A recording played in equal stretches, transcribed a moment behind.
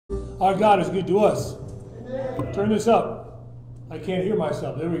Our God is good to us. Turn this up. I can't hear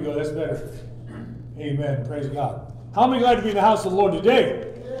myself. There we go. That's better. Amen. Praise God. How many glad to be in the house of the Lord today?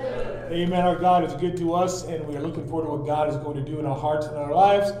 Amen. Our God is good to us, and we are looking forward to what God is going to do in our hearts and our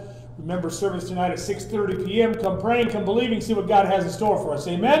lives. Remember, service tonight at 6:30 p.m. Come praying, come believing, see what God has in store for us.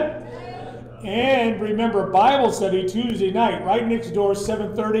 Amen? And remember, Bible study Tuesday night, right next door,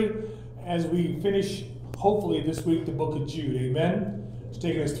 7:30, as we finish, hopefully this week, the book of Jude. Amen? It's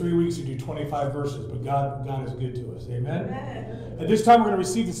taken us 3 weeks to do 25 verses, but God is good to us. Amen? At this time, we're going to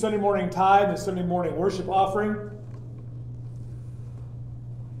receive the Sunday morning tithe and Sunday morning worship offering.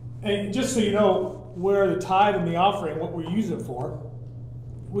 And just so you know where the tithe and the offering, what we're using it for,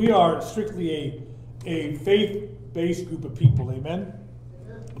 we are strictly a faith-based group of people. Amen?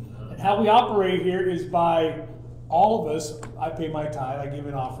 And how we operate here is by all of us. I pay my tithe, I give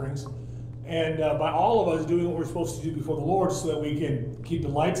in offerings, and by all of us doing what we're supposed to do before the Lord so that we can keep the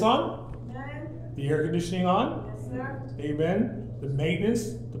lights on, the air conditioning on, Yes, sir. amen, the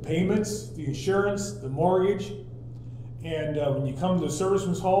maintenance, the payments, the insurance, the mortgage. And when you come to the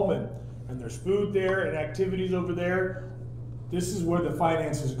serviceman's home and there's food there and activities over there, this is where the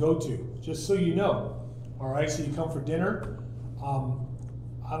finances go to, just so you know. All right, so you come for dinner.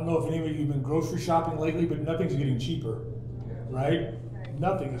 I don't know if any of you have been grocery shopping lately, but nothing's getting cheaper, right?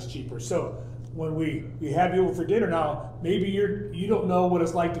 Nothing is cheaper. So when we have you over for dinner now, maybe you don't know what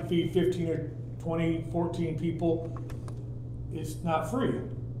it's like to feed 15 or 20, 14 people. It's not free.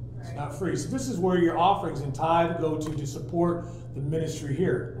 It's not free. So this is where your offerings and tithe go to support the ministry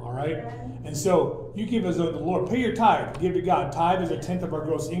here, all right? And so you give as unto the Lord. Pay your tithe. Give to God. Tithe is 1/10 of our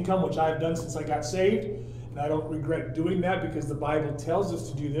gross income, which I've done since I got saved. And I don't regret doing that because the Bible tells us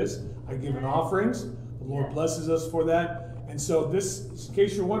to do this. I give in offerings. The Lord blesses us for that. And so this, in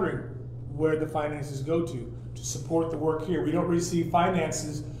case you're wondering where the finances go to support the work here. We don't receive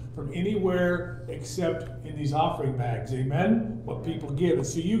finances from anywhere except in these offering bags. Amen? What people give. And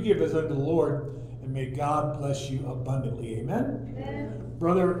so you give as unto the Lord, and may God bless you abundantly. Amen? Amen.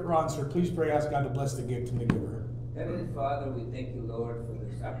 Brother Ron, sir, please pray, ask God to bless the gift and the giver. Heavenly Father, we thank you, Lord, for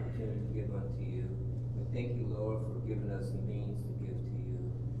this opportunity to give unto you. We thank you, Lord, for giving us the means to give to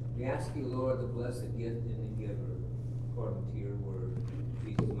you. We ask you, Lord, to bless the gift and the giver according to your word. In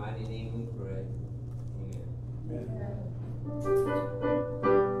Jesus' mighty name we pray. Amen. Amen.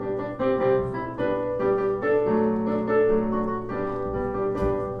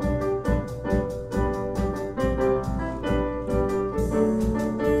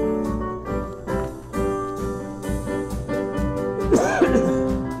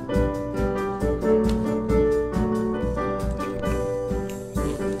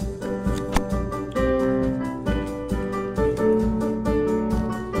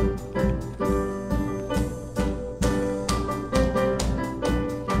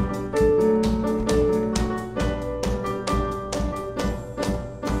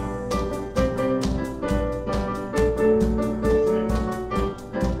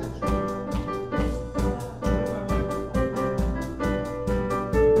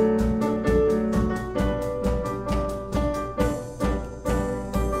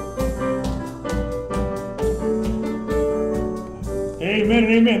 Amen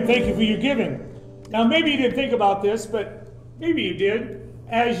and amen. Thank you for your giving. Now, maybe you didn't think about this, but maybe you did.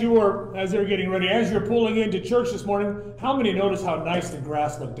 As they were getting ready, as you're pulling into church this morning, how many noticed how nice the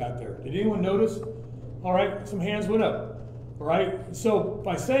grass looked out there? Did anyone notice? All right, some hands went up. All right, so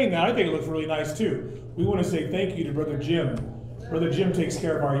by saying that, I think it looks really nice too. We want to say thank you to Brother Jim. Brother Jim takes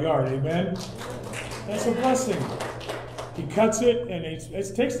care of our yard. Amen. That's a blessing. He cuts it, and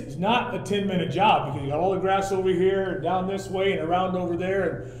it's not a 10-minute job because you got all the grass over here, and down this way, and around over there,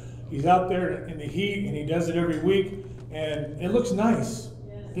 and he's out there in the heat, and he does it every week, and it looks nice.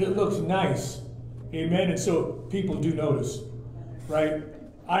 It looks nice. Amen. And so people do notice, right?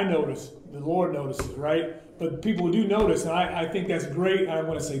 I notice. The Lord notices, right? But people do notice, and I think that's great. I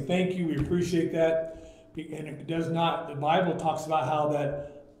want to say thank you. We appreciate that. And it does not, the Bible talks about how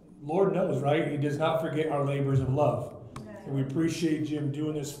that Lord knows, right? He does not forget our labors of love. And we appreciate Jim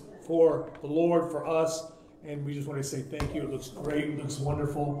doing this for the Lord, for us, and we just want to say thank you. It looks great. It looks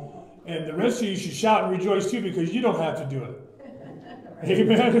wonderful. And the rest of you should shout and rejoice too because you don't have to do it.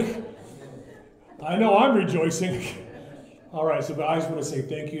 Amen. I know I'm rejoicing. All right, so but I just want to say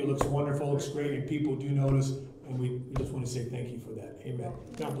thank you. It looks wonderful. It looks great, and people do notice, and we just want to say thank you for that. Amen.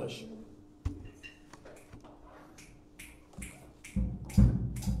 God bless you.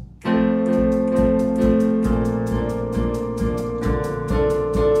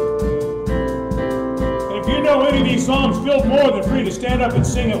 Any of these songs, feel more than free to stand up and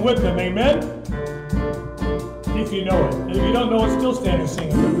sing it with them. Amen? If you know it. And if you don't know it, still stand and sing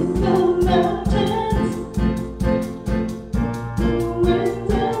it with them.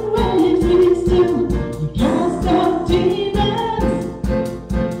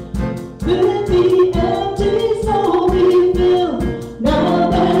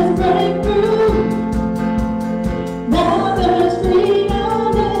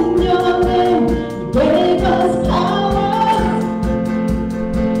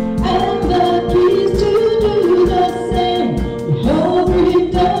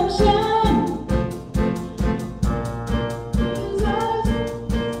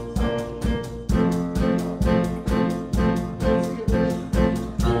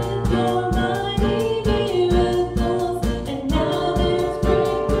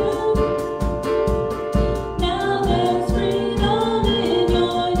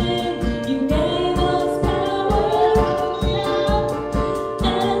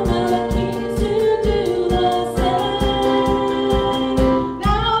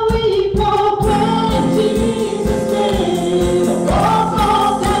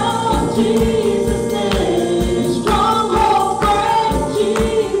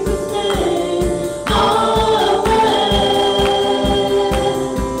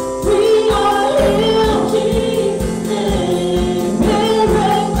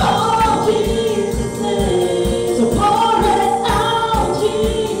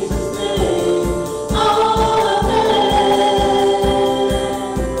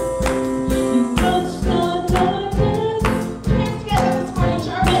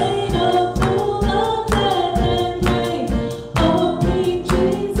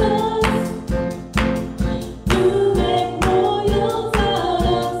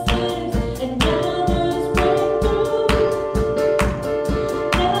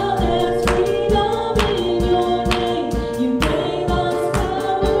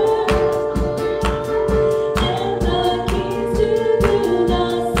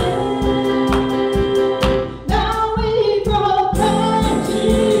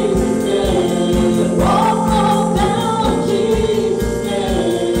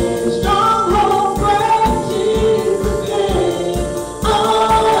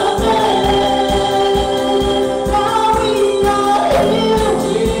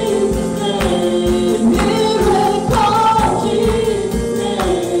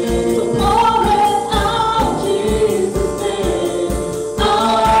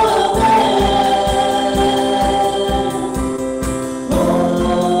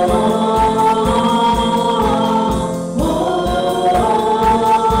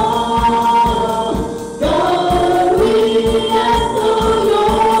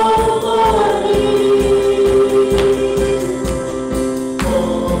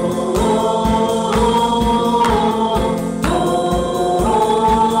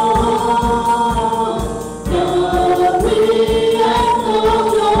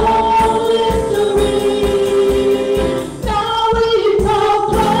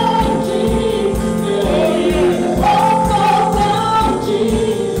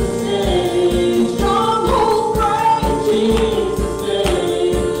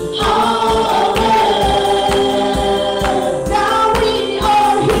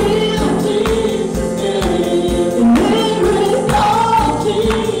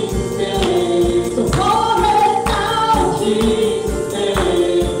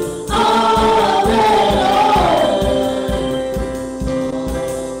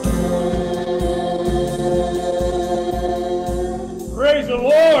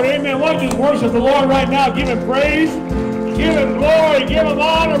 Worship the Lord right now. Give him praise. Give him glory. Give him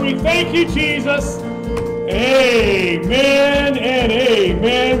honor. We thank you, Jesus. Amen and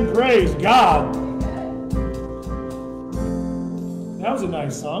amen. Praise God. That was a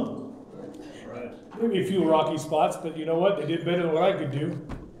nice song. Maybe a few rocky spots, but you know what? They did better than what I could do.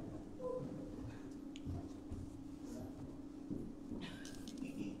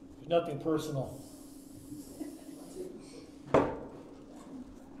 Nothing personal.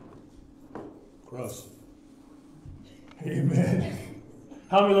 Gross. Amen.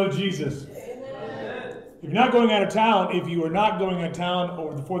 How many love Jesus? Amen. If you're not going out of town, if you are not going out of town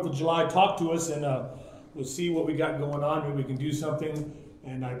over the 4th of July, talk to us and we'll see what we got going on. Maybe we can do something.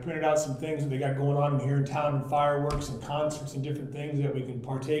 And I printed out some things that they got going on here in town, and fireworks and concerts and different things that we can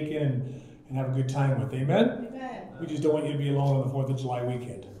partake in and have a good time with. Amen? Amen. We just don't want you to be alone on the 4th of July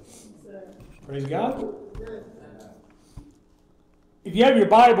weekend. Praise God. If you have your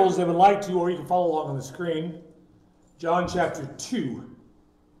Bibles that would like to, or you can follow along on the screen, John chapter 2,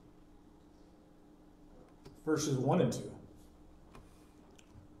 verses 1 and 2.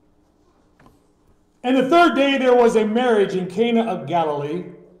 And the third day there was a marriage in Cana of Galilee,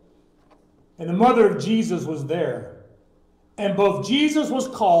 and the mother of Jesus was there. And both Jesus was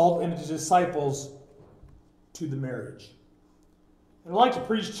called and his disciples to the marriage. I'd like to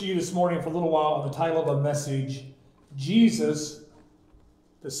preach to you this morning for a little while on the title of a message, Jesus,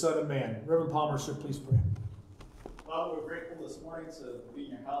 the Son of Man. Reverend Palmer, sir, please pray. Father, we're grateful this morning to be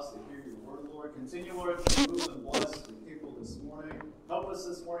in your house to hear your word, Lord. Continue, Lord, to move and bless the people this morning. Help us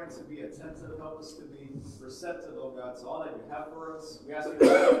this morning to be attentive. Help us to be receptive, oh God, to all that you have for us. We ask you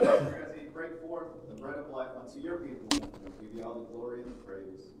as you break forth the bread of life unto your people. We give you all the glory and the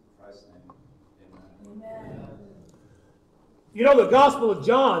praise. In Christ's name, amen. Amen. You know, the Gospel of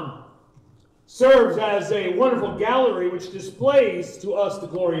John serves as a wonderful gallery which displays to us the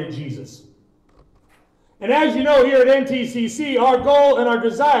glory of Jesus. And as you know, here at NTCC, our goal and our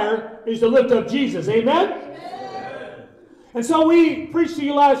desire is to lift up Jesus. Amen? Amen. And so we preached to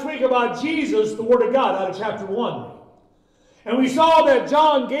you last week about Jesus, the Word of God, out of chapter 1. And we saw that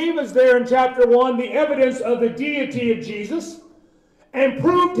John gave us there in chapter 1 the evidence of the deity of Jesus and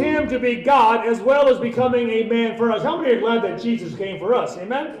proved him to be God as well as becoming a man for us. How many are glad that Jesus came for us?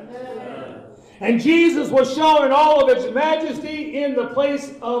 Amen? Amen. And Jesus was shown in all of its majesty in the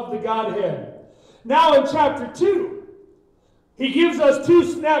place of the Godhead. Now in chapter 2, he gives us two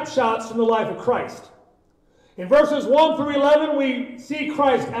snapshots from the life of Christ. In verses 1 through 11, we see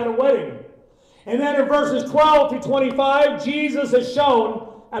Christ at a wedding. And then in verses 12 through 25, Jesus is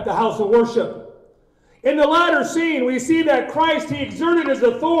shown at the house of worship. In the latter scene, we see that Christ, he exerted his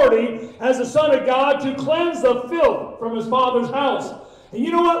authority as the Son of God to cleanse the filth from his Father's house. And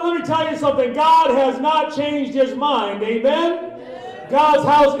you know what? Let me tell you something. God has not changed his mind. Amen? God's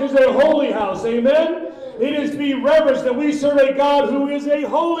house is a holy house. Amen? It is to be reverenced that we serve a God who is a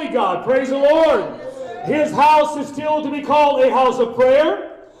holy God. Praise the Lord. His house is still to be called a house of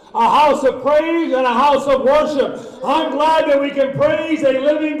prayer, a house of praise, and a house of worship. I'm glad that we can praise a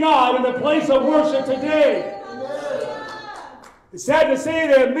living God in the place of worship today. It's sad to say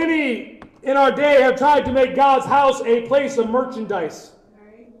that many in our day have tried to make God's house a place of merchandise,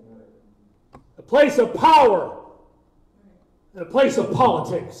 a place of power, and a place of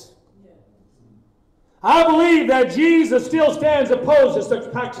politics. I believe that Jesus still stands opposed to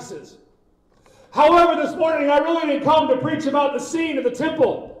such practices. However, this morning I really didn't come to preach about the scene of the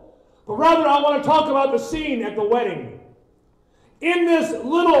temple, but rather I want to talk about the scene at the wedding. In this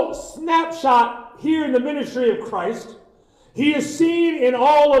little snapshot here in the ministry of Christ, he is seen in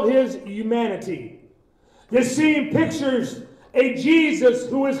all of his humanity. This scene pictures a Jesus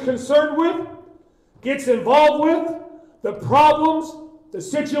who is concerned with, gets involved with, the problems, the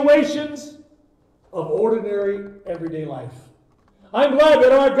situations of ordinary, everyday life. I'm glad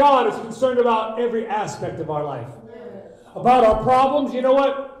that our God is concerned about every aspect of our life. About our problems, you know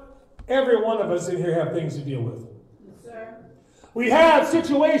what? Every one of us in here have things to deal with. Yes, sir. We have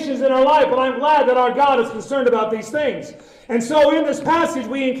situations in our life, but I'm glad that our God is concerned about these things. And so in this passage,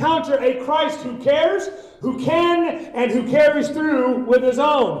 we encounter a Christ who cares, who can, and who carries through with his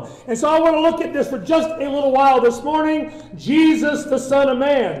own. And so I want to look at this for just a little while this morning. Jesus, the Son of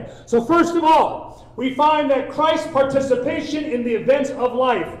Man. So first of all, we find that Christ's participation in the events of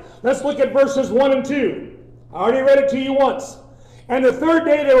life. Let's look at verses 1 and 2. I already read it to you once. And the third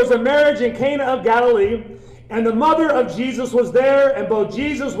day there was a marriage in Cana of Galilee, and the mother of Jesus was there, and both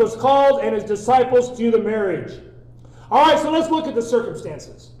Jesus was called and his disciples to the marriage. All right, so let's look at the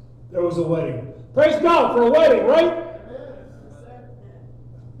circumstances. There was a wedding. Praise God for a wedding, right?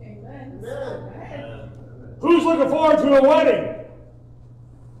 Amen. Who's looking forward to a wedding?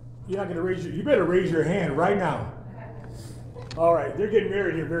 You're not going to raise you better raise your hand right now. All right, they're getting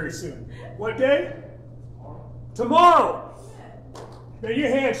married here very soon. What day? Tomorrow. Now your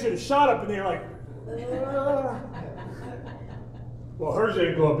hand should have shot up in there like, well, hers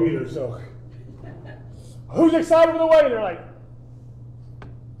didn't go up either, so. Who's excited for the wedding? They're like,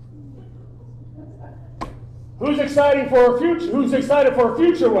 who's excited for a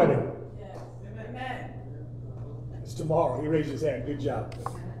future wedding? Yes. Amen. It's tomorrow. He raised his hand. Good job.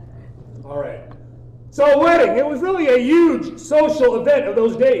 All right. So a wedding, it was really a huge social event of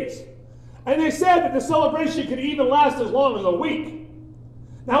those days. And they said that the celebration could even last as long as a week.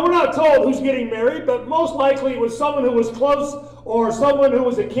 Now, we're not told who's getting married, but most likely it was someone who was close or someone who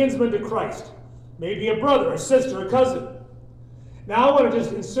was a kinsman to Christ. Maybe a brother, a sister, a cousin. Now, I want to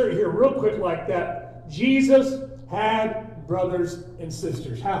just insert here real quick like that. Jesus had brothers and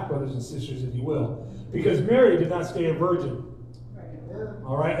sisters, half-brothers and sisters, if you will, because Mary did not stay a virgin.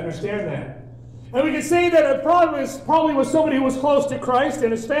 All right, understand that. And we can say that it probably was somebody who was close to Christ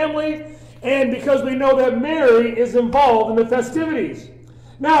and his family, and because we know that Mary is involved in the festivities.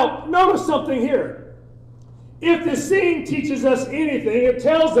 Now, notice something here. If the scene teaches us anything, it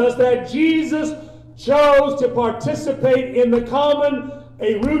tells us that Jesus chose to participate in the common,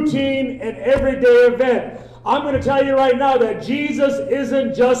 a routine, and everyday event. I'm going to tell you right now that Jesus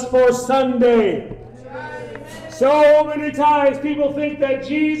isn't just for Sunday. So many times people think that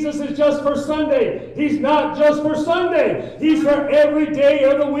Jesus is just for Sunday. He's not just for Sunday. He's for every day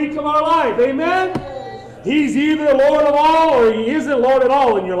of the week of our life. Amen? He's either Lord of all or he isn't Lord at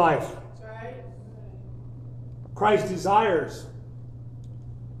all in your life. Christ desires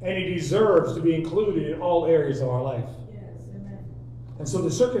and he deserves to be included in all areas of our life. Yes, amen. And so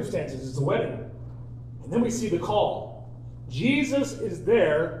the circumstances is the wedding. And then we see the call. Jesus is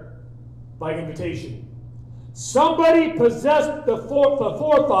there by invitation. Somebody possessed the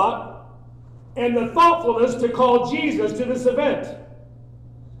forethought and the thoughtfulness to call Jesus to this event.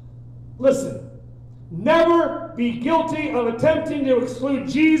 Listen, never be guilty of attempting to exclude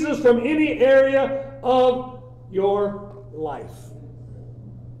Jesus from any area of your life.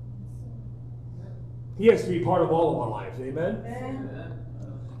 He has to be part of all of our lives. Amen? Amen.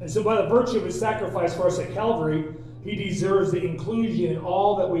 And so by the virtue of his sacrifice for us at Calvary, he deserves the inclusion in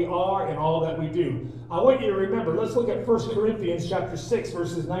all that we are and all that we do. I want you to remember, let's look at 1 Corinthians chapter 6,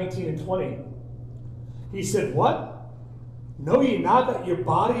 verses 19 and 20. He said, what? Know ye not that your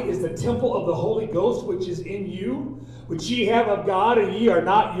body is the temple of the Holy Ghost which is in you, which ye have of God, and ye are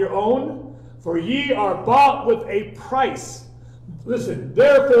not your own? For ye are bought with a price. Listen,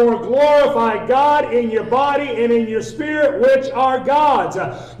 therefore glorify God in your body and in your spirit, which are God's.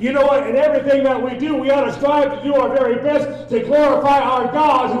 You know what? In everything that we do, we ought to strive to do our very best to glorify our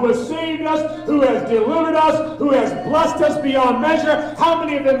God who has saved us, who has delivered us, who has blessed us beyond measure. How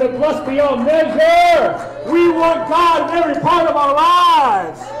many of them are blessed beyond measure? We want God in every part of our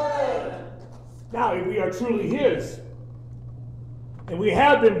lives. Now, if we are truly his, and we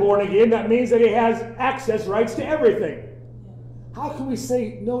have been born again, that means that he has access rights to everything. How can we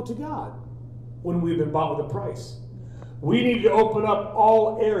say no to God when we've been bought with a price? We need to open up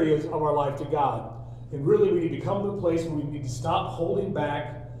all areas of our life to God. And really, we need to come to a place where we need to stop holding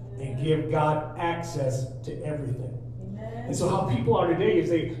back and give God access to everything. Amen. And so how people are today is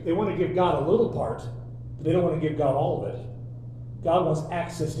they want to give God a little part, but they don't want to give God all of it. God wants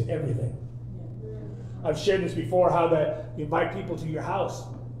access to everything. I've shared this before, how that you invite people to your house.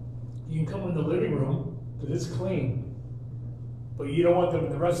 You can come in the living room because it's clean. But you don't want them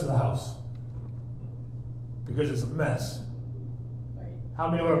in the rest of the house because it's a mess. Right. How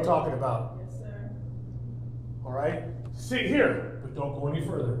many know what I'm talking about? Yes, sir. All right? Sit here, but don't go any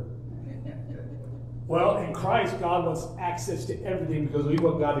further. Well, in Christ, God wants access to everything because we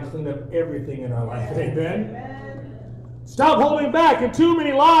want God to clean up everything in our life. Yes. Amen? Amen. Stop holding back. In too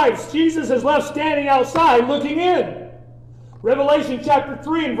many lives, Jesus is left standing outside looking in. Revelation chapter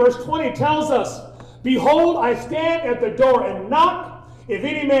 3 and verse 20 tells us, behold, I stand at the door and knock. If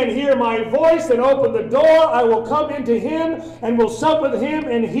any man hear my voice and open the door, I will come into him and will sup with him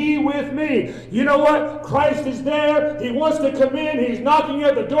and he with me. You know what? Christ is there. He wants to come in. He's knocking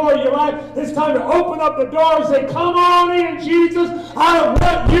at the door of your life. It's time to open up the door and say, come on in, Jesus. I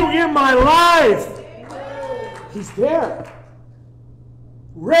want you in my life. He's there.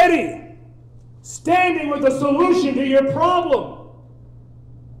 Ready. Standing with a solution to your problem.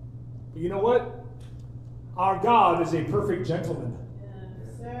 But you know what? Our God is a perfect gentleman.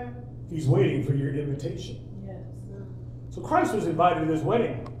 Yes, sir. He's waiting for your invitation. Yes, sir. So Christ was invited to this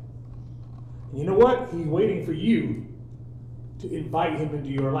wedding. And you know what? He's waiting for you to invite him into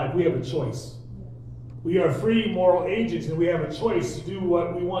your life. We have a choice. We are free moral agents and we have a choice to do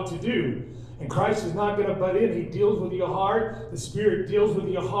what we want to do. And Christ is not going to butt in. He deals with your heart. The Spirit deals with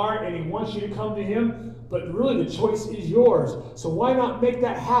your heart and he wants you to come to him. But really the choice is yours. So why not make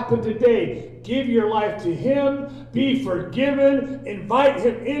that happen today? Give your life to him. Be forgiven. Invite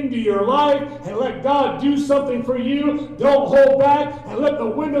him into your life and let God do something for you. Don't hold back and let the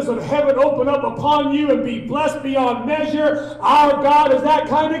windows of heaven open up upon you and be blessed beyond measure. Our God is that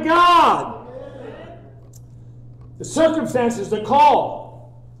kind of God. The circumstances, the call.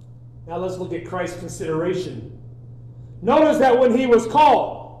 Now let's look at Christ's consideration. Notice that when he was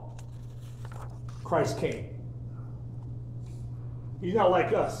called, Christ came. He's not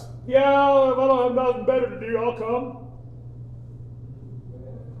like us. Yeah, if I don't have nothing better to do, I'll come.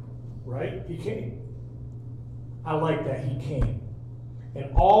 Right? He came. I like that. He came.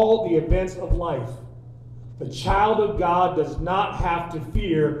 In all the events of life, the child of God does not have to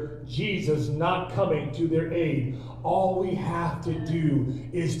fear Jesus not coming to their aid. All we have to do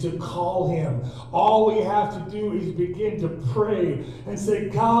is to call him. All we have to do is begin to pray and say,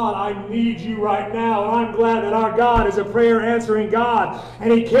 God, I need you right now. And I'm glad that our God is a prayer answering God.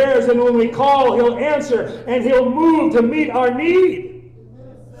 And he cares, and when we call, he'll answer and he'll move to meet our need.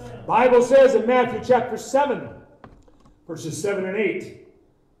 The Bible says in Matthew chapter 7, verses 7 and 8,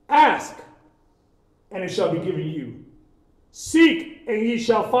 ask, and it shall be given you. Seek, and ye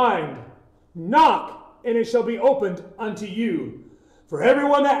shall find. Knock, and it shall be opened unto you. For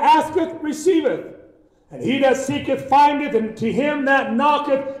everyone that asketh receiveth, and he that seeketh findeth, and to him that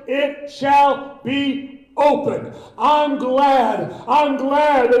knocketh it shall be open. I'm glad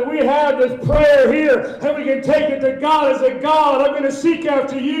that we have this prayer here and we can take it to God and say, God, I'm going to seek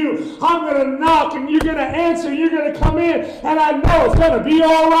after you. I'm going to knock and you're going to answer. You're going to come in and I know it's going to be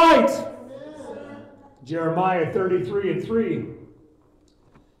all right. Jeremiah 33:3.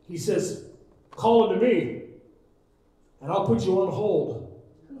 He says, call unto me and I'll put you on hold.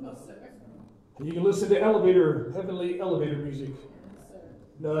 And you can listen to heavenly elevator music.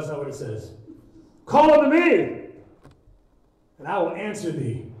 No, that's not what it says. Call unto me, and I will answer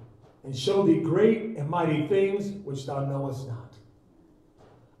thee, and show thee great and mighty things which thou knowest not.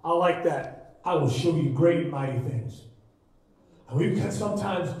 I like that. I will show you great and mighty things. And we've got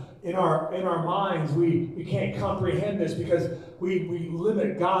sometimes in our minds, we can't comprehend this because we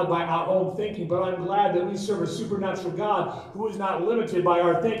limit God by our own thinking. But I'm glad that we serve a supernatural God who is not limited by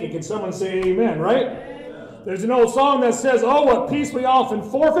our thinking. Can someone say amen, right? Amen. There's an old song that says, oh, what peace we often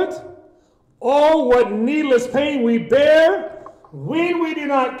forfeit. Oh, what needless pain we bear when we do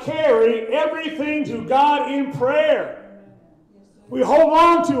not carry everything to God in prayer. We hold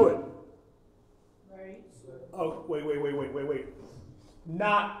on to it. Right. Oh, wait.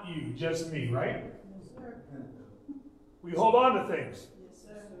 Not you, just me, right? Yes, sir. We hold on to things. Yes,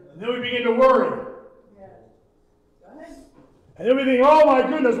 sir. And then we begin to worry. Yeah. Go ahead. And then we think, oh my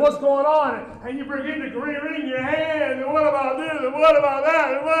goodness, what's going on? And you begin to wring your hands, and what about this, and what about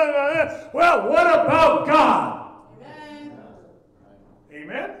that, and what about that? Well, what about God? Amen.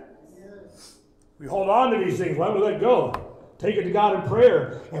 Amen? Yes. We hold on to these things. Why don't we let go? Take it to God in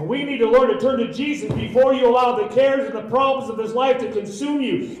prayer. And we need to learn to turn to Jesus before you allow the cares and the problems of this life to consume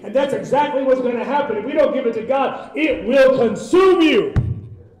you. And that's exactly what's going to happen. If we don't give it to God, it will consume you.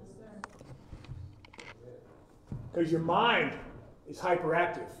 Because your mind is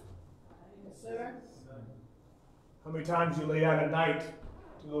hyperactive. Yes, sir. How many times you lay down at night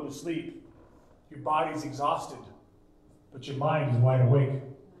to go to sleep? Your body's exhausted, but your mind is wide awake.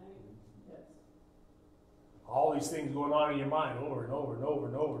 Yes. All these things going on in your mind over and over and over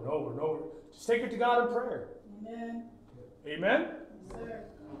and over and over and over. Just take it to God in prayer. Amen. Amen? Yes, sir.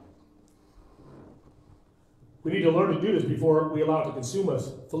 We need to learn to do this before we allow it to consume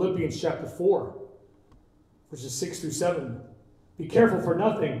us. Philippians chapter 4, verses 6 through 7. Be careful for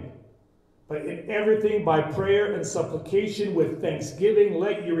nothing, but in everything by prayer and supplication with thanksgiving,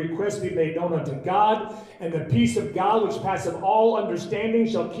 let your requests be made known unto God, and the peace of God, which passeth all understanding,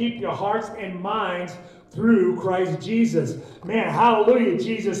 shall keep your hearts and minds through Christ Jesus. Man, hallelujah,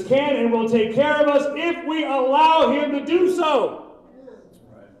 Jesus can and will take care of us if we allow him to do so.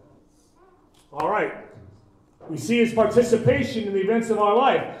 All right. We see his participation in the events of our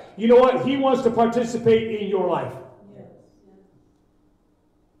life. You know what? He wants to participate in your life. Yes.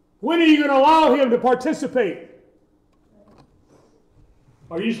 When are you going to allow him to participate?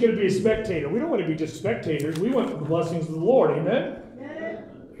 Or are you just going to be a spectator? We don't want to be just spectators. We want the blessings of the Lord. Amen? Amen.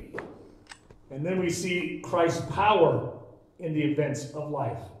 And then we see Christ's power in the events of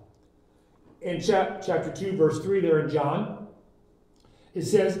life. In chapter 2, verse 3 there in John, it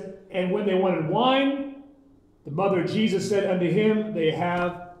says, and when they wanted wine, the mother of Jesus said unto him, they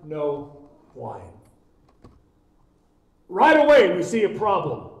have no wine. Right away we see a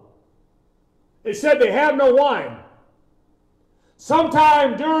problem. It said they have no wine.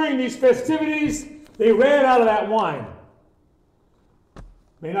 Sometime during these festivities, they ran out of that wine.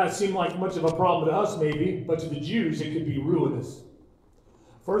 May not seem like much of a problem to us, maybe, but to the Jews it could be ruinous.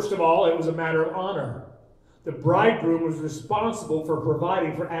 First of all, it was a matter of honor. The bridegroom was responsible for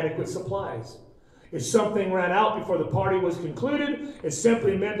providing for adequate supplies. If something ran out before the party was concluded, it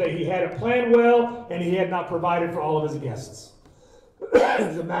simply meant that he hadn't planned well and he had not provided for all of his guests. It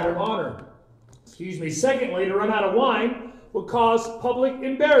was a matter of honor. Secondly, to run out of wine would cause public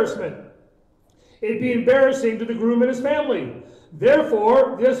embarrassment. It'd be embarrassing to the groom and his family.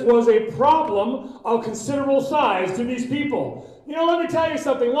 Therefore, this was a problem of considerable size to these people. You know, let me tell you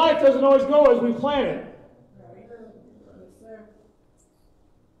something. Life doesn't always go as we plan it. Right. Yes, sir.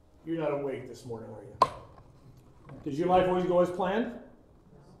 You're not awake this morning, are you? Does your life always go as planned?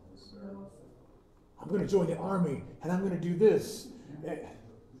 I'm going to join the army, and I'm going to do this.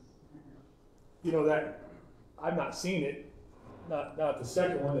 You know that, I've not seen it. Not the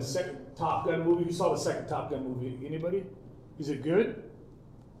second one, the second Top Gun movie. You saw the second Top Gun movie. Anybody? Is it good?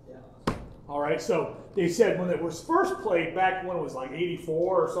 Yeah. All right, so they said when it was first played back when it was like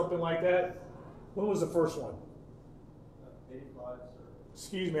 84 or something like that. When was the first one? 85, sir.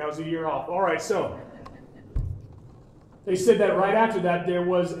 Excuse me, I was a year off. All right, so they said that right after that there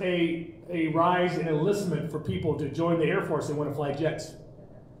was a rise in enlistment for people to join the Air Force and want to fly jets.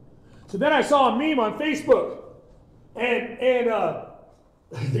 So then I saw a meme on Facebook, and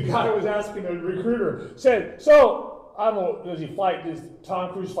The guy was asking the recruiter, said, so, I don't know, does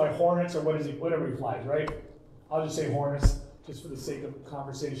Tom Cruise fly Hornets or whatever he flies, right? I'll just say Hornets, just for the sake of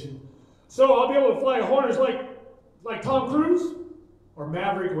conversation. So I'll be able to fly Hornets like Tom Cruise? Or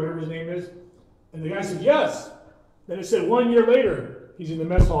Maverick, whatever his name is. And the guy said, yes. Then it said 1 year later, he's in the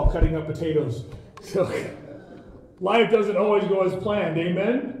mess hall cutting up potatoes. So life doesn't always go as planned,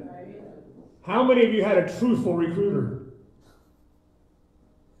 amen? How many of you had a truthful recruiter?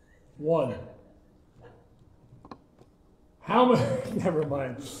 One. How many? Never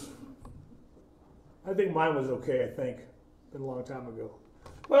mind. I think mine was okay, I think. Been a long time ago.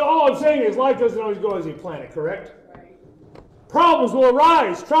 But all I'm saying is life doesn't always go as you plan it, correct? Right. Problems will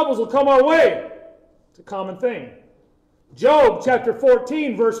arise. Troubles will come our way. It's a common thing. Job chapter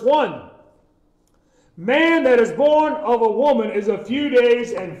 14, verse 1. Man that is born of a woman is a few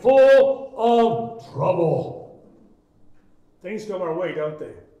days and full of trouble. Things come our way, don't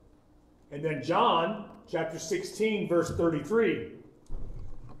they? And then John chapter 16, verse 33.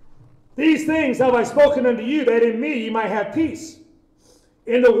 These things have I spoken unto you, that in me ye might have peace.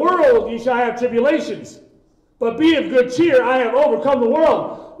 In the world ye shall have tribulations, but be of good cheer, I have overcome the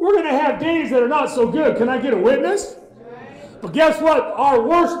world. We're going to have days that are not so good. Can I get a witness? But guess what? Our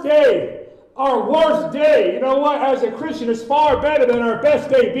worst day, you know what? As a Christian, is far better than our best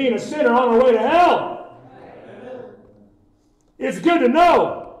day being a sinner on our way to hell. It's good to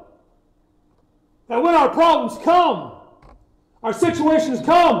know that when our problems come, our situations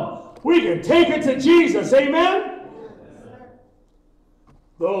come, we can take it to Jesus. Amen?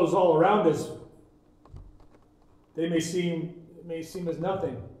 Those all around us, it may seem as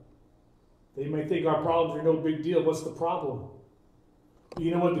nothing. They may think our problems are no big deal. What's the problem? But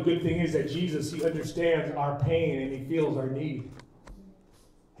you know what? The good thing is that Jesus, he understands our pain and he feels our need.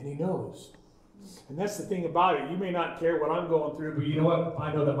 And he knows. And that's the thing about it. You may not care what I'm going through, but you know what?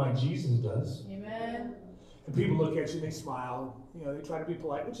 I know that my Jesus does. Amen. And people look at you and they smile. You know, they try to be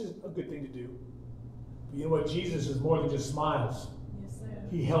polite, which is a good thing to do. But you know what? Jesus is more than just smiles. Yes, sir.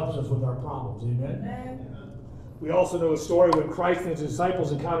 He helps us with our problems. Amen? Amen. We also know a story when Christ and his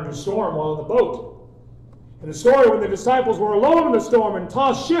disciples encountered a storm while in the boat. And the story when the disciples were alone in the storm and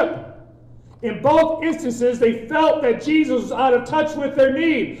tossed ship. In both instances, they felt that Jesus was out of touch with their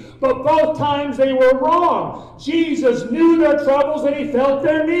need. But both times they were wrong. Jesus knew their troubles and he felt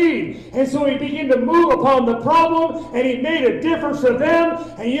their need. And so he began to move upon the problem and he made a difference for them.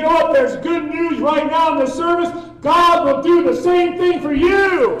 And you know what? There's good news right now in the service. God will do the same thing for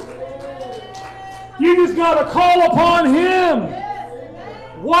you. You just got to call upon him.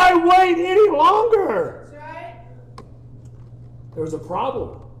 Why wait any longer? There's a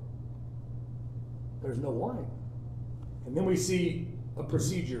problem. There's no wine. And then we see a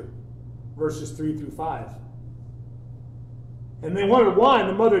procedure, verses 3 through 5. And they wanted wine.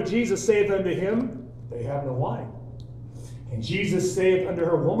 The mother of Jesus saith unto him, they have no wine. And Jesus saith unto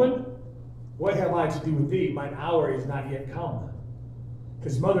her, woman, what have I to do with thee? Mine hour is not yet come.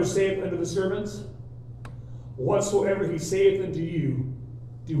 His mother saith unto the servants, whatsoever he saith unto you,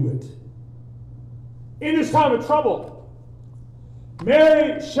 do it. In this time of trouble,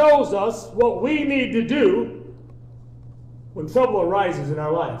 Mary shows us what we need to do when trouble arises in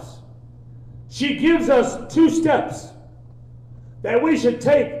our lives. She gives us 2 steps that we should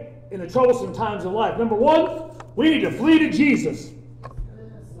take in the troublesome times of life. Number 1, we need to flee to Jesus.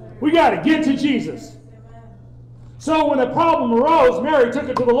 We got to get to Jesus. So when the problem arose, Mary took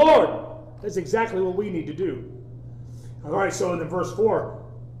it to the Lord. That's exactly what we need to do. All right, so in verse 4,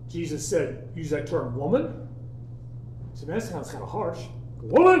 Jesus said, use that term, woman. I said, man, that sounds kind of harsh.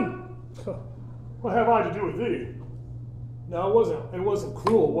 Woman, what have I to do with thee? No, it wasn't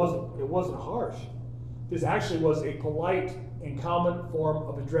cruel. It wasn't harsh. This actually was a polite and common form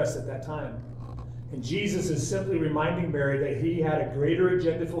of address at that time. And Jesus is simply reminding Mary that he had a greater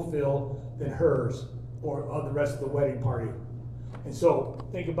agenda to fulfill than hers or of the rest of the wedding party. And so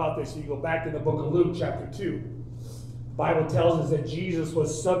think about this. You go back to the book of Luke chapter 2. The Bible tells us that Jesus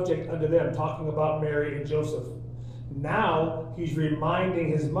was subject unto them, talking about Mary and Joseph. Now he's reminding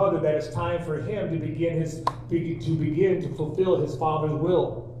his mother that it's time for him to begin to fulfill his Father's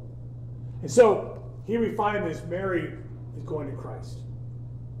will. And so here we find this: Mary is going to Christ.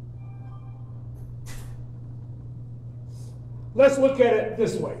 Let's look at it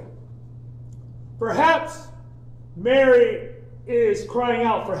this way. Perhaps Mary is crying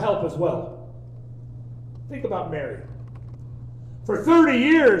out for help as well. Think about Mary. For 30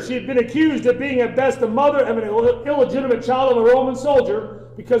 years, she had been accused of being at best the mother of an illegitimate child of a Roman soldier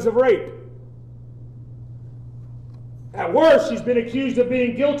because of rape. At worst, she's been accused of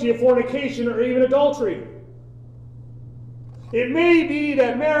being guilty of fornication or even adultery. It may be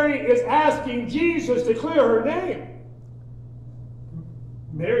that Mary is asking Jesus to clear her name.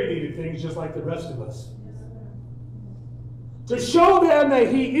 Mary needed things just like the rest of us. To show them that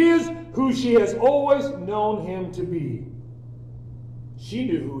he is who she has always known him to be. She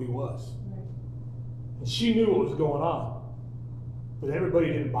knew who he was. And she knew what was going on. But everybody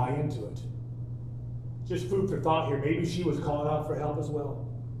didn't buy into it. Just food for thought here. Maybe she was calling out for help as well.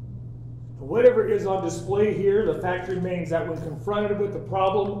 And whatever is on display here, the fact remains that when confronted with the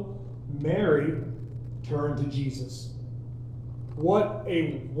problem, Mary turned to Jesus. What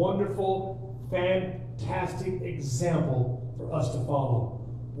a wonderful, fantastic example for us to follow.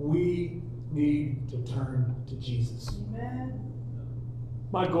 We need to turn to Jesus. Amen.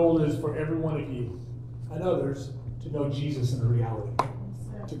 My goal is for every one of you and others to know Jesus in the reality,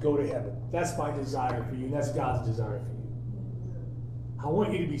 to go to heaven. That's my desire for you, and that's God's desire for you. I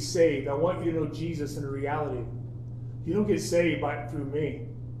want you to be saved. I want you to know Jesus in the reality. You don't get saved through me.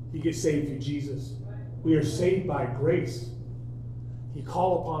 You get saved through Jesus. We are saved by grace. You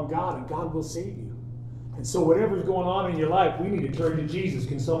call upon God, and God will save you. And so whatever's going on in your life, we need to turn to Jesus.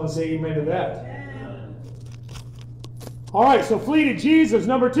 Can someone say amen to that? Amen. All right, so flee to Jesus.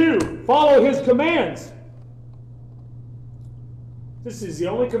 Number 2, follow his commands. This is the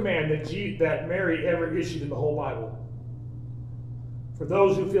only command that Mary ever issued in the whole Bible. For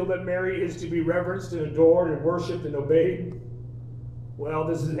those who feel that Mary is to be reverenced and adored and worshipped and obeyed, well,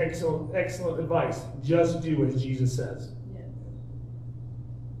 this is excellent advice. Just do as Jesus says. Yes.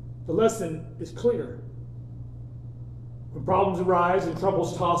 The lesson is clear. When problems arise and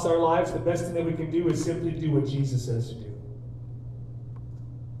troubles toss our lives, the best thing that we can do is simply do what Jesus says to do.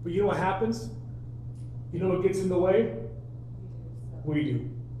 But you know what happens? You know what gets in the way? We do.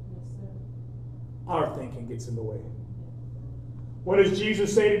 Our thinking gets in the way. What does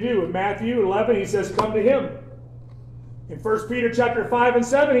Jesus say to do? In Matthew 11, he says, come to him. In 1 Peter chapter 5 and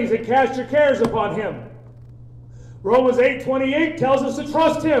 7, he said, cast your cares upon him. Romans 8:28 tells us to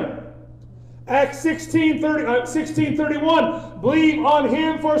trust him. Acts 16:31, believe on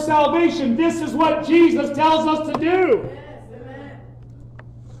him for salvation. This is what Jesus tells us to do. Yes. Amen.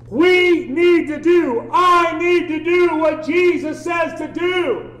 We need to do, I need to do what Jesus says to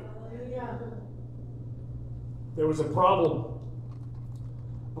do. Hallelujah. There was a problem,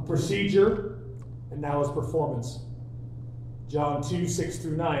 a procedure, and now it's performance. John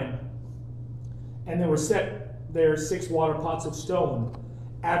 2:6-9. And there were set there 6 water pots of stone,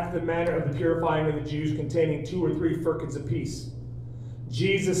 after the manner of the purifying of the Jews, containing 2 or 3 firkins apiece.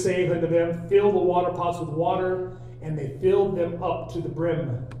 Jesus saith unto them, fill the water pots with water, and they filled them up to the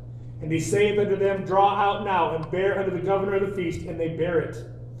brim. And he saith unto them, draw out now, and bear unto the governor of the feast, and they bear it.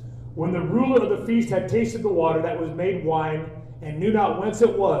 When the ruler of the feast had tasted the water that was made wine, and knew not whence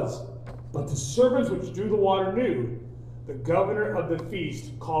it was, but the servants which drew the water knew, the governor of the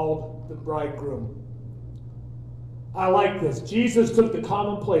feast called the bridegroom. I like this. Jesus took the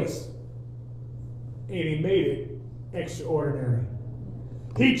commonplace and he made it extraordinary.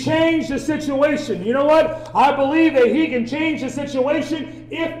 He changed the situation. You know what? I believe that he can change the situation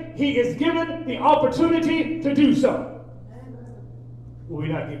if he is given the opportunity to do so. Will we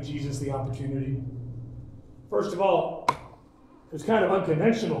not give Jesus the opportunity? First of all, it was kind of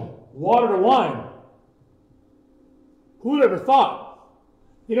unconventional. Water to wine. Who would ever thought?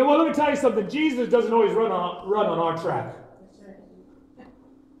 You know what? Let me tell you something. Jesus doesn't always run on our track.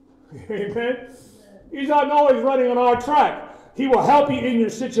 Amen? He's not always running on our track. He will help you in your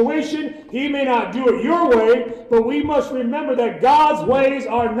situation. He may not do it your way, but we must remember that God's ways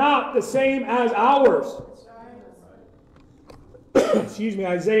are not the same as ours. Excuse me,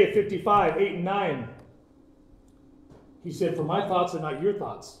 Isaiah 55:8-9. He said, for my thoughts are not your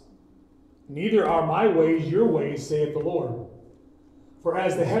thoughts, neither are my ways your ways, saith the Lord. For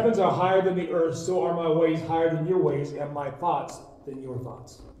as the heavens are higher than the earth, so are my ways higher than your ways, and my thoughts than your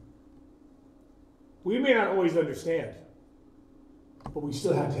thoughts. We may not always understand, but we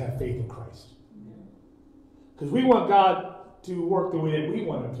still have to have faith in Christ. Because we want God to work the way that we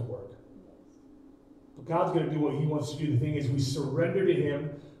want him to work. But God's going to do what he wants to do. The thing is, we surrender to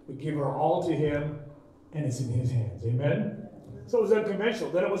him, we give our all to him, and it's in his hands. Amen? So it was unconventional.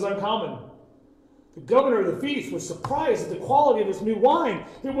 Then it was uncommon. The governor of the feast was surprised at the quality of this new wine.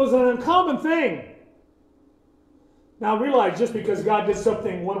 It was an uncommon thing. Now realize, just because God did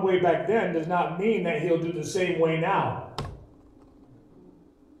something one way back then does not mean that he'll do the same way now.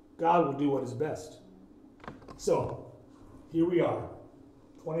 God will do what is best. So, here we are,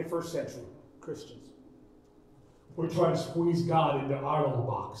 21st century Christians. We're trying to squeeze God into our little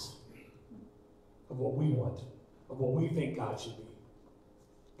box of what we want, of what we think God should be.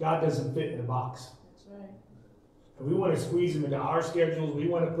 God doesn't fit in a box. That's right. And we want to squeeze him into our schedules. We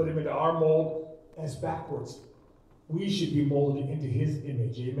want to put him into our mold. That's backwards. We should be molded into his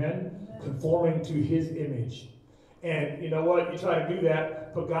image. Amen? Conforming to his image. And you know what? You try to do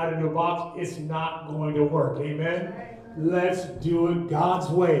that, put God into a box, it's not going to work. Amen? Let's do it God's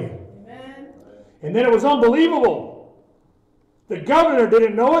way. Amen. And then it was unbelievable. The governor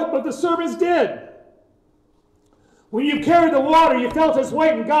didn't know it, but the servants did. When you carried the water, you felt its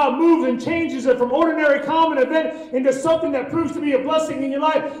weight, and God moves and changes it from ordinary common event into something that proves to be a blessing in your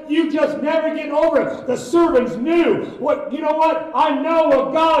life. You just never get over it. The servants knew what, you know what? I know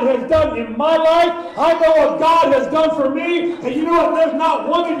what God has done in my life. I know what God has done for me. And you know what? There's not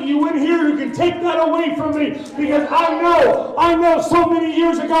one of you in here who can take that away from me. Because I know so many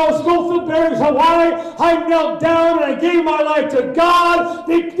years ago, Schofield Barracks, Hawaii, I knelt down and I gave my life to God.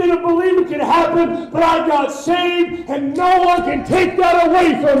 They didn't believe it could happen, but I got saved. And no one can take that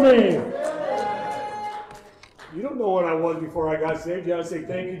away from me. You don't know what I was before I got saved. You have to say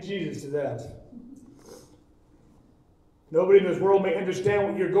thank you, Jesus, to that. Nobody in this world may understand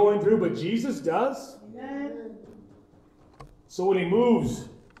what you're going through, but Jesus does. Amen. So when he moves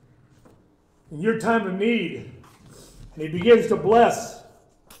in your time of need, and he begins to bless,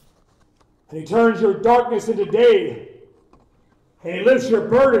 and he turns your darkness into day, and he lifts your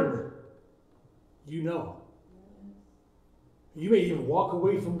burden, you know. You may even walk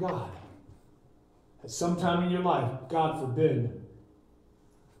away from God at some time in your life, God forbid.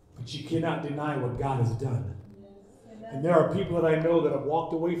 But you cannot deny what God has done. Yes. And there are people that I know that have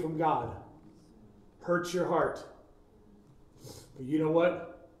walked away from God. Hurts your heart. But you know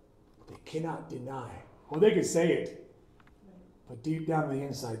what? They cannot deny. Well, they can say it. But deep down on the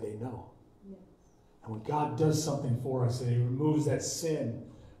inside, they know. Yes. And when God does something for us, and he removes that sin,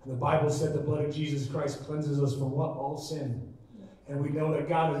 and the Bible said the blood of Jesus Christ cleanses us from what? All sin. And we know that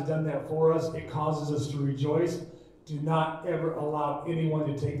God has done that for us. It causes us to rejoice. Do not ever allow anyone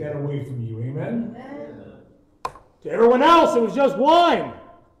to take that away from you. Amen? Amen. To everyone else, it was just wine.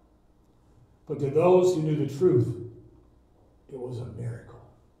 But to those who knew the truth, it was a miracle.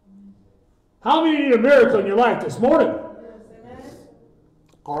 How many need a miracle in your life this morning? Yes,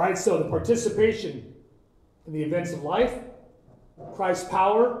 all right, so the participation in the events of life, Christ's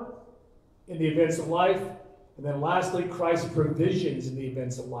power in the events of life, and then lastly, Christ's provisions in the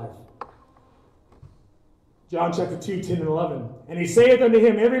events of life. John chapter 2, 10 and 11. And he saith unto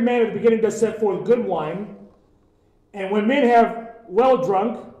him, every man at the beginning does set forth good wine, and when men have well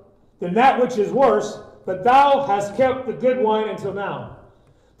drunk, then that which is worse, but thou hast kept the good wine until now.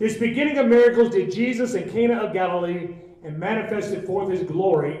 This beginning of miracles did Jesus in Cana of Galilee, and manifested forth his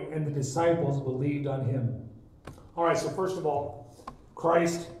glory, and the disciples believed on him. All right, so first of all,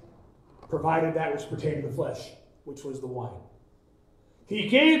 Christ provided that which pertained to the flesh, which was the wine. He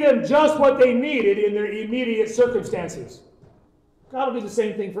gave them just what they needed in their immediate circumstances. God will do the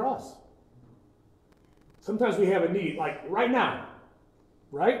same thing for us. Sometimes we have a need, like right now,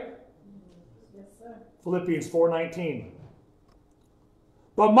 right? Yes, sir. Philippians 4:19.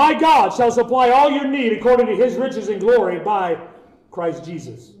 But my God shall supply all your need according to his riches and glory by Christ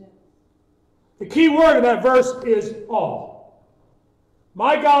Jesus. Yes. The key word in that verse is all.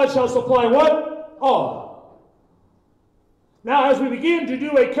 My God shall supply what? All. Now, as we begin to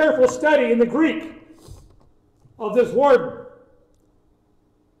do a careful study in the Greek of this word,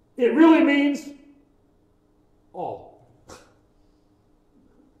 it really means all.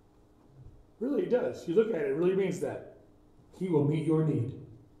 Really, it does. You look at it, it really means that. He will meet your need.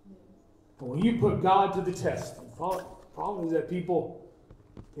 And when you put God to the test, the problem is that people,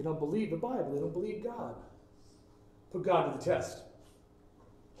 they don't believe the Bible. They don't believe God. Put God to the test.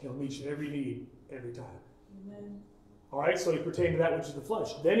 He'll meet you every need, every time. Amen. All right, so he pertained to that which is the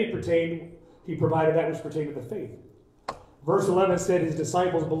flesh. Then he provided that which pertained to the faith. Verse 11 said his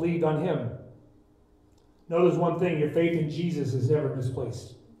disciples believed on him. Notice one thing, your faith in Jesus is never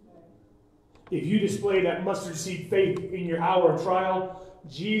misplaced. If you display that mustard seed faith in your hour of trial,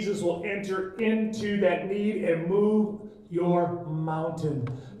 Jesus will enter into that need and move your mountain.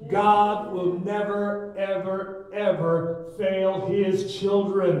 God will never, ever, ever fail his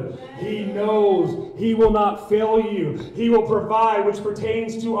children. He knows he will not fail you. He will provide which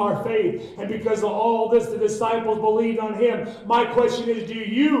pertains to our faith. And because of all this, the disciples believed on him. My question is, do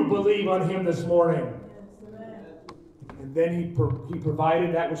you believe on him this morning? And then he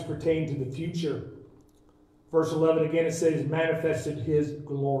provided that which pertained to the future. Verse 11 again, it says, manifested his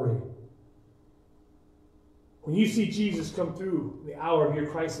glory. When you see Jesus come through the hour of your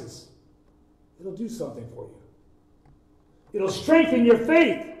crisis, it'll do something for you. It'll strengthen your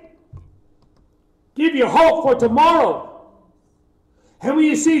faith. Give you hope for tomorrow. And when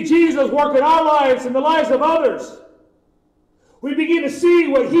you see Jesus work in our lives and the lives of others, We begin to see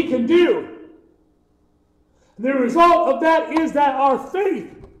what He can do. And the result of that is that our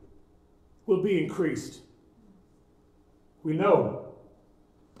faith will be increased. We know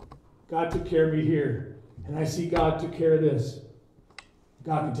God took care of me here, and I see God took care of this.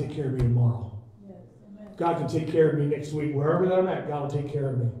 God can take care of me tomorrow. Yes. Amen. God can take care of me next week. Wherever I'm at, God will take care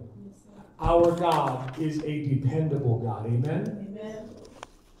of me. Yes, sir. Our God is a dependable God. Amen? Amen.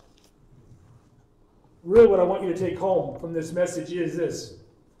 Really, what I want you to take home from this message is this: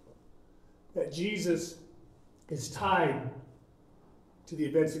 that Jesus is tied to the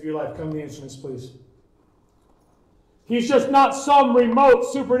events of your life. Come to the instruments, please. He's just not some remote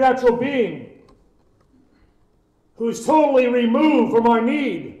supernatural being who's totally removed from our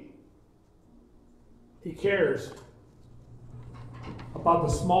need. He cares about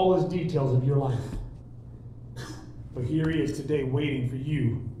the smallest details of your life. But here He is today waiting for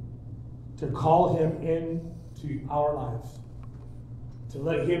you to call Him into our lives, to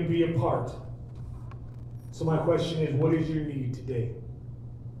let Him be a part. So my question is, what is your need today?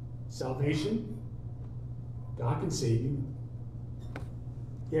 Salvation? God can save you.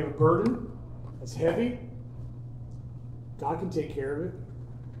 You have a burden that's heavy? God can take care of it.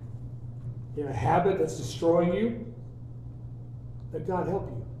 You have a habit that's destroying you? Let God help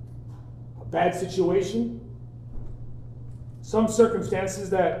you. A bad situation? Some circumstances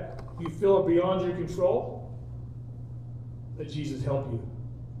that you feel are beyond your control? Let Jesus help you.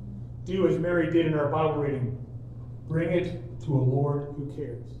 Do as Mary did in our Bible reading. Bring it to a Lord who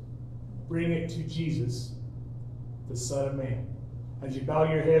cares. Bring it to Jesus, the Son of Man. As you bow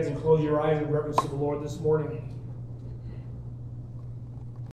your heads and close your eyes in reverence to the Lord this morning,